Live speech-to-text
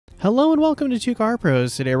Hello and welcome to Two Car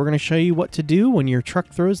Pros. Today we're going to show you what to do when your truck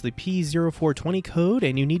throws the P0420 code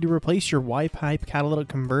and you need to replace your Y-pipe catalytic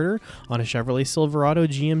converter on a Chevrolet Silverado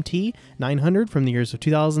GMT 900 from the years of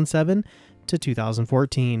 2007 to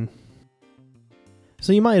 2014.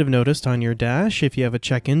 So you might have noticed on your dash, if you have a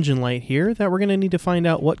check engine light here, that we're going to need to find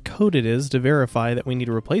out what code it is to verify that we need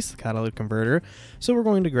to replace the catalytic converter. So we're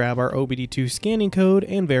going to grab our OBD2 scanning code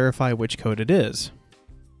and verify which code it is.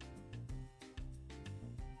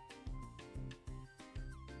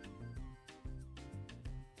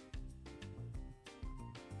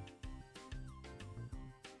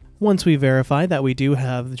 Once we verify that we do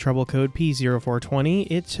have the trouble code P0420,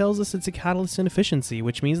 it tells us it's a catalyst inefficiency,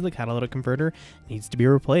 which means the catalytic converter needs to be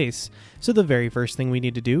replaced. So the very first thing we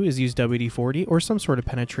need to do is use WD-40 or some sort of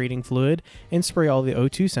penetrating fluid and spray all the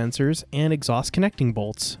O2 sensors and exhaust connecting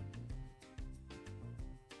bolts.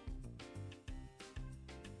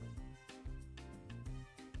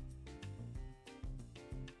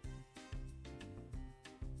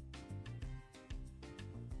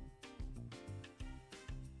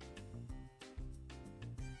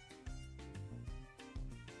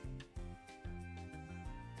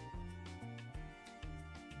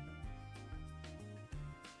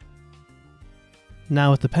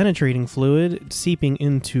 Now with the penetrating fluid seeping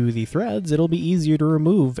into the threads, it'll be easier to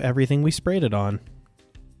remove everything we sprayed it on.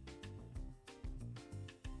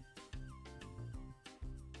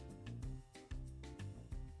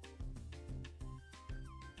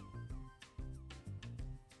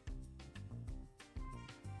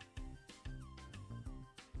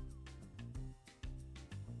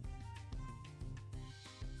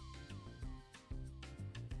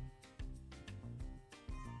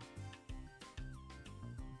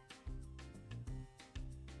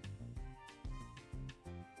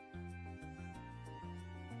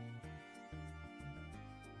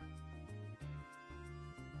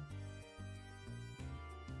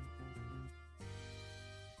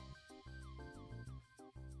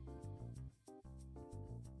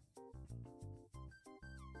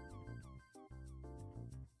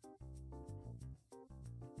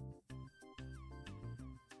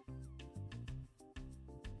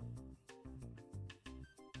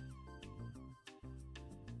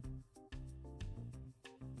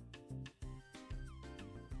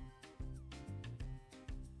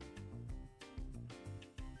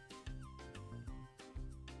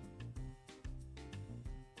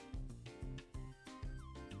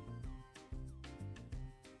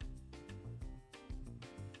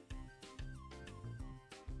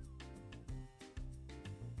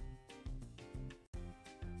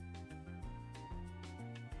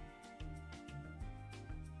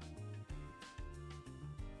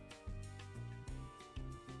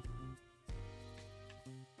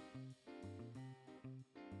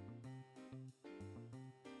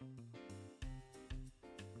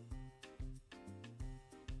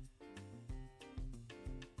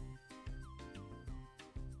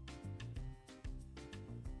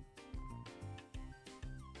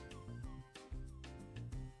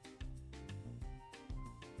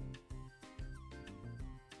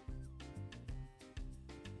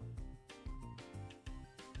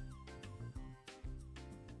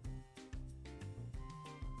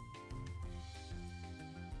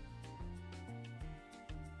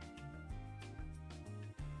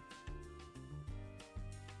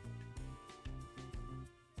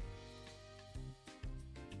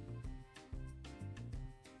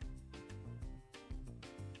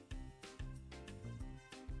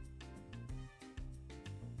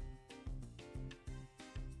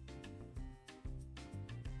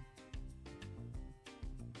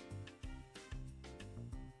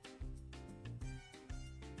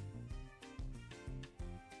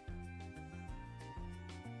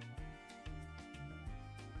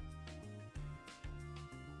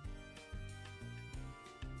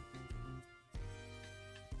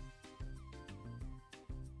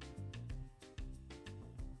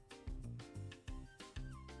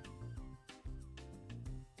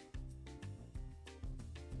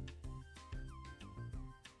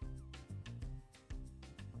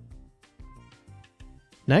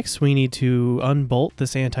 Next, we need to unbolt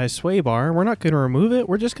this anti-sway bar. We're not going to remove it,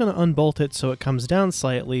 we're just going to unbolt it so it comes down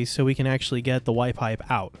slightly so we can actually get the Y-pipe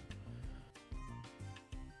out.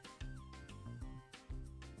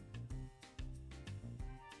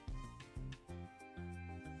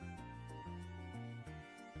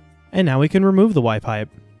 And now we can remove the Y-pipe.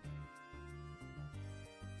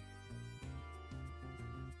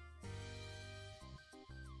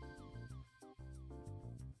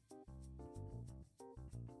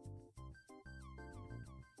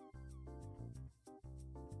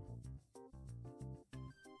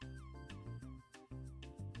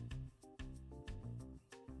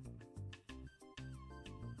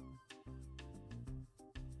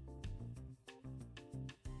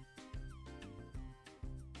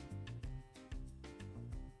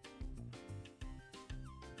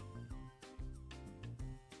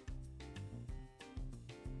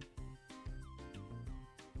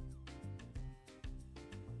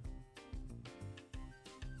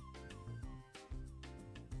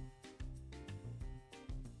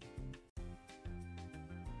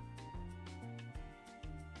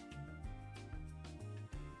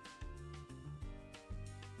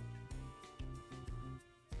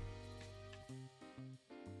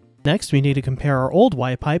 Next, we need to compare our old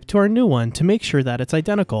Y pipe to our new one to make sure that it's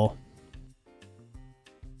identical.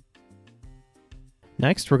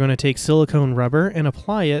 Next, we're going to take silicone rubber and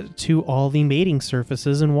apply it to all the mating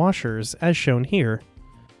surfaces and washers, as shown here.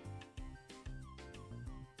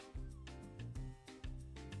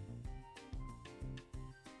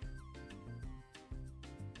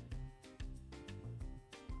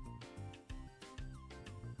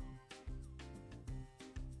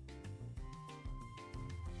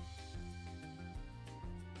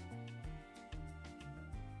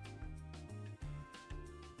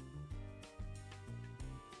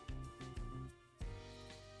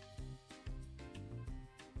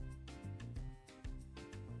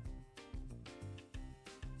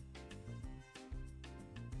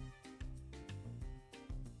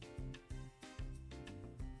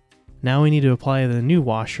 Now we need to apply the new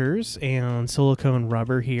washers and silicone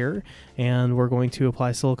rubber here, and we're going to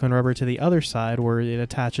apply silicone rubber to the other side where it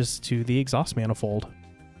attaches to the exhaust manifold.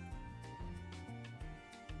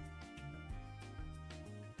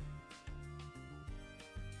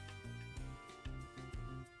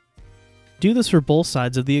 Do this for both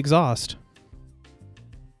sides of the exhaust.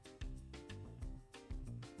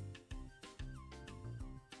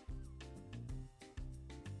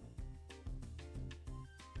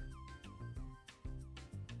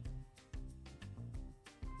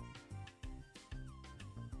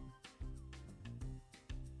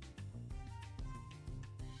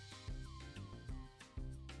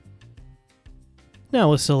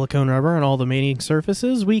 Now with silicone rubber on all the mating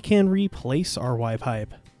surfaces, we can replace our Y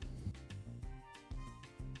pipe.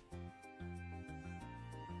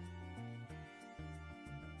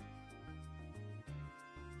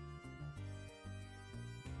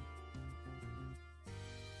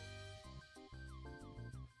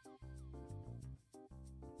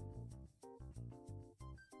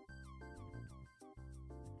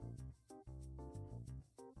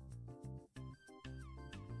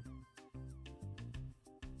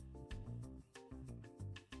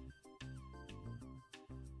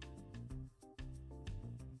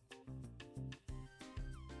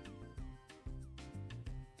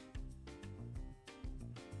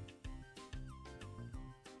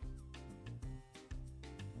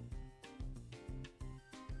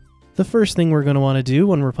 The first thing we're going to want to do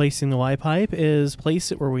when replacing the Y pipe is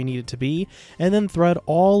place it where we need it to be, and then thread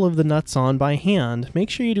all of the nuts on by hand. Make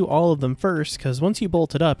sure you do all of them first, because once you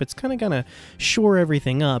bolt it up, it's kind of going to shore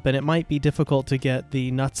everything up, and it might be difficult to get the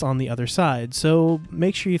nuts on the other side. So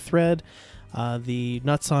make sure you thread the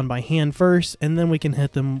nuts on by hand first, and then we can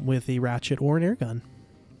hit them with a ratchet or an air gun.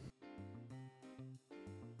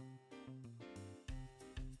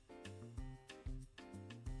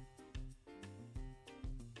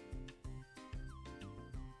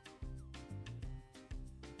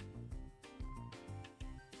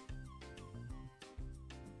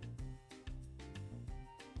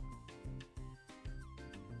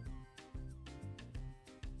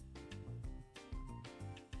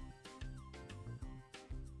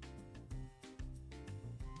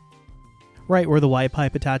 Right where the Y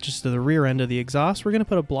pipe attaches to the rear end of the exhaust, we're going to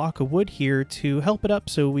put a block of wood here to help it up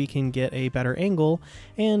so we can get a better angle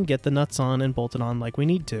and get the nuts on and bolt it on like we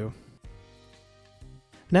need to.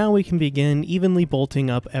 Now we can begin evenly bolting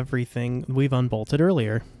up everything we've unbolted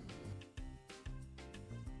earlier.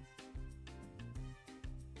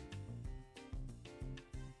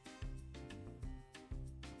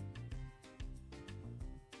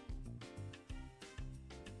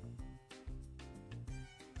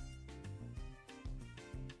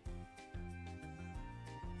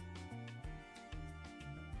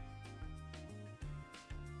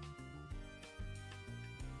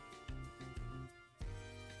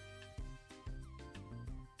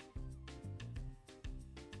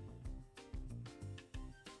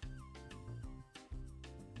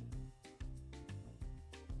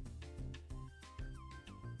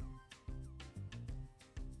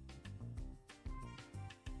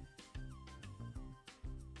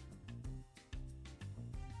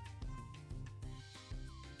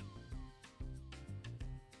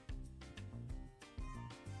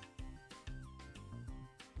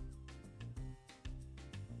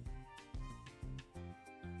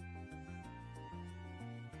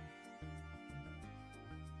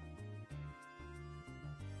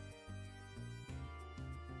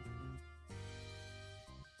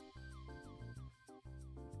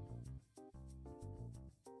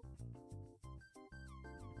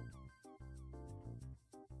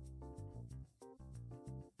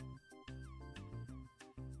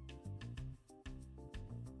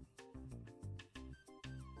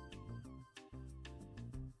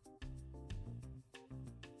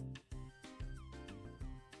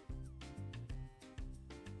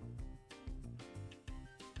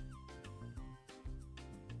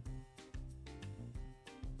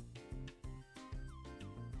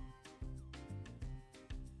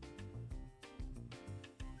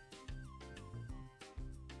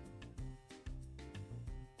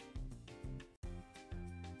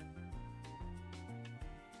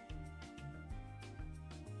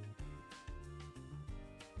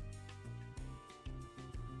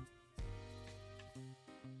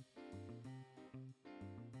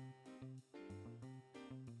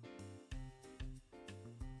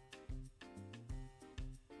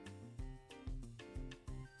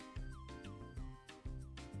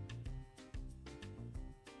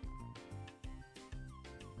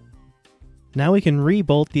 Now we can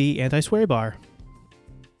re-bolt the anti-sway bar.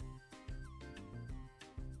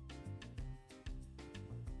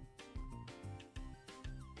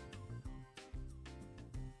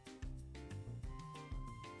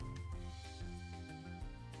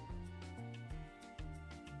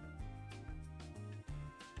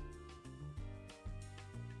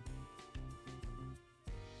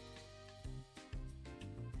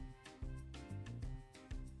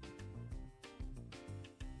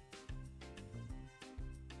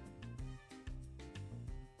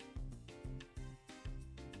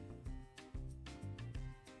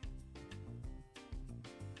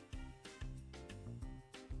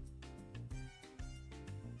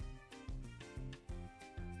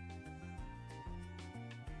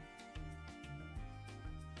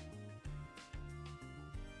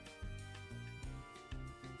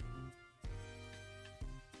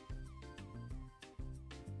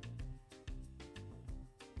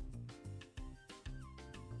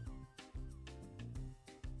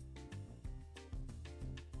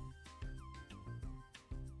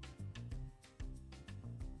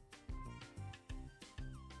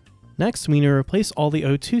 Next, we need to replace all the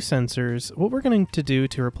O2 sensors. What we're going to do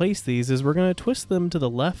to replace these is we're going to twist them to the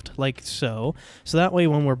left like so that way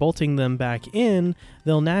when we're bolting them back in,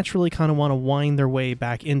 they'll naturally kind of want to wind their way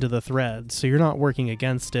back into the thread, so you're not working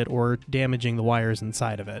against it or damaging the wires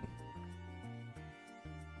inside of it.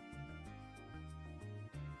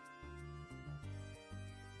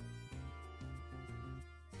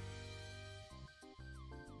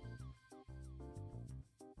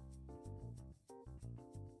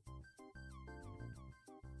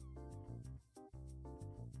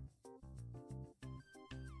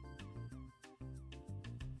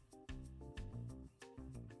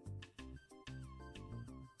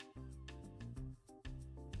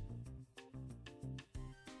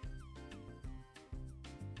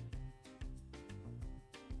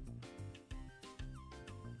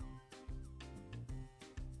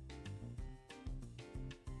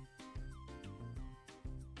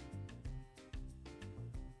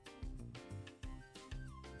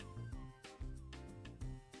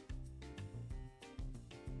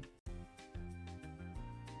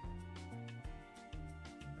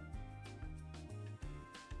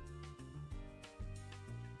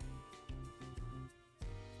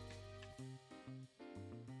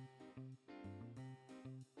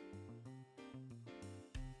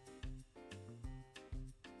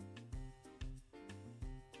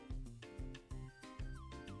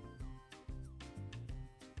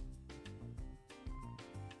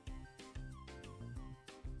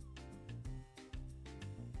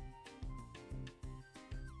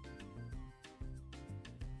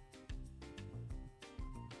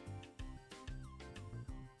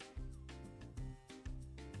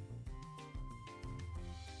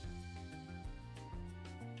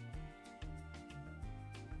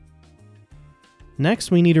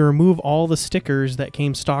 Next, we need to remove all the stickers that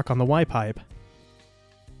came stock on the Y-pipe.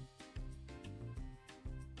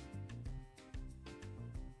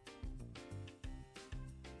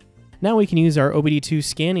 Now we can use our OBD2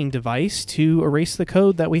 scanning device to erase the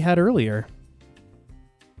code that we had earlier.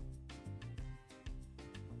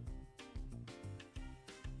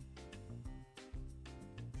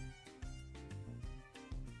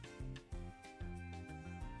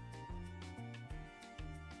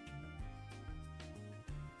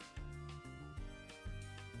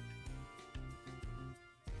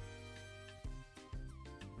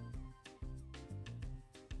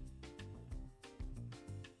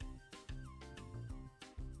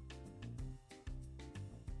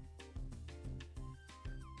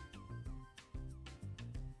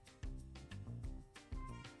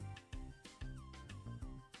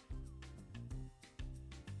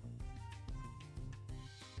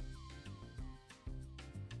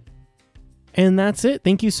 And that's it.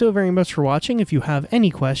 Thank you so very much for watching. If you have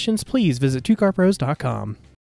any questions, please visit twocarpros.com.